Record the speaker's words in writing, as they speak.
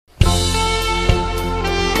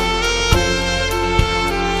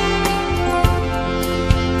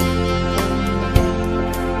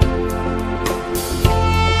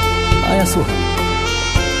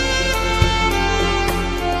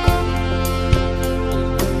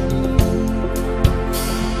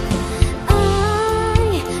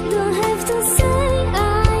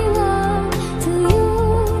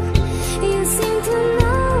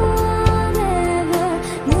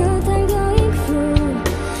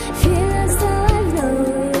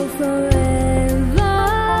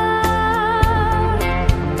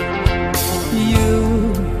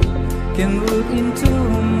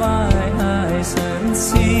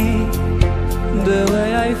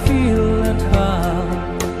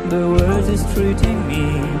treating me.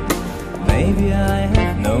 Maybe I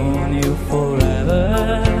have known you forever.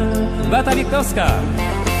 Beata, Witkowska.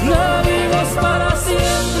 No, amigos, para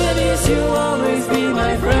siempre means you'll always be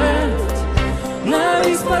my friend.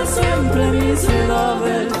 Amigos, para siempre means love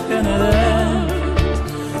that cannot end.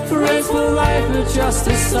 Friends for life, not just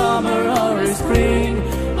a summer or a spring.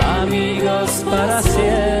 Amigos, para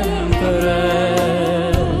siempre.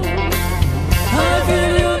 I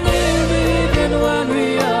feel you near me even when we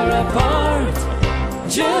are apart.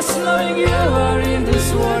 Just knowing you are in this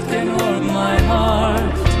world can warm my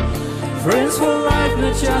heart. Friends for life,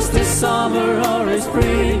 not just a summer or a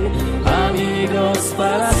spring. Amigos,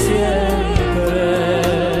 para siempre.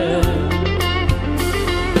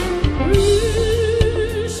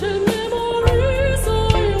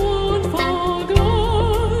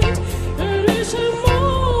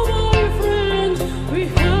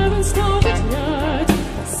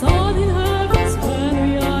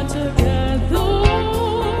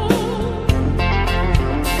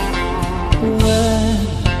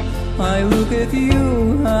 With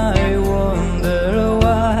you, I wonder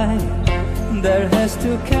why there has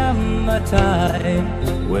to come a time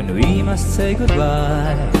when we must say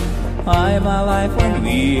goodbye. I'm alive when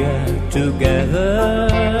we are together.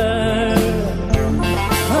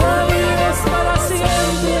 Amigos, para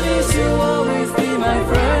siempre means you'll always be my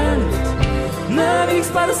friend. Amigos,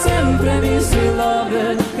 para siempre means you love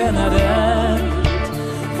that cannot end.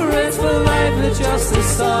 Friends for life, not just a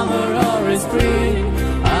summer or a spring.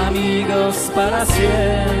 Amigos, para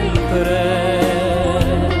siempre.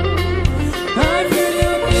 I feel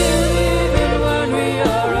you near even when we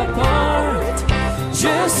are apart.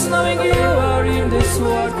 Just knowing you are in this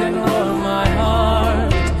world can warm my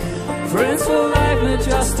heart. Friends for life, not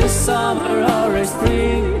just a summer or a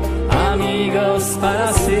spring. Amigos,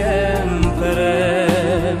 para siempre.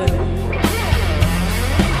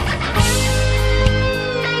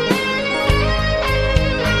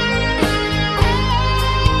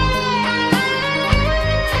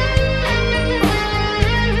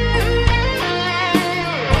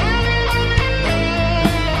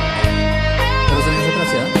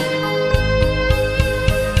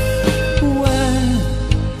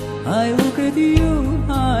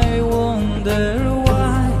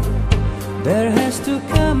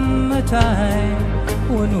 Time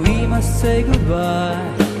when we must say goodbye.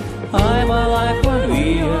 I'm alive when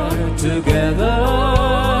we are together.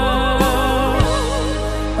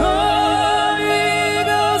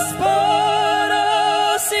 Amigos,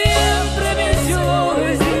 para siempre means you'll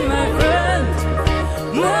always be my friend.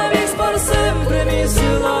 Amigos, para siempre means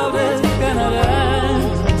you love it cannot end.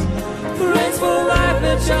 Friends for life,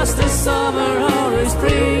 not just a summer or a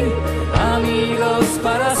spring. Amigos,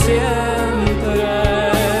 para siempre.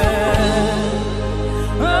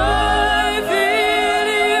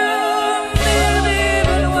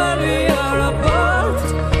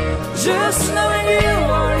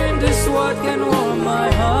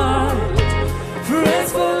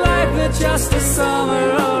 Just a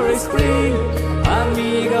summer or a spring.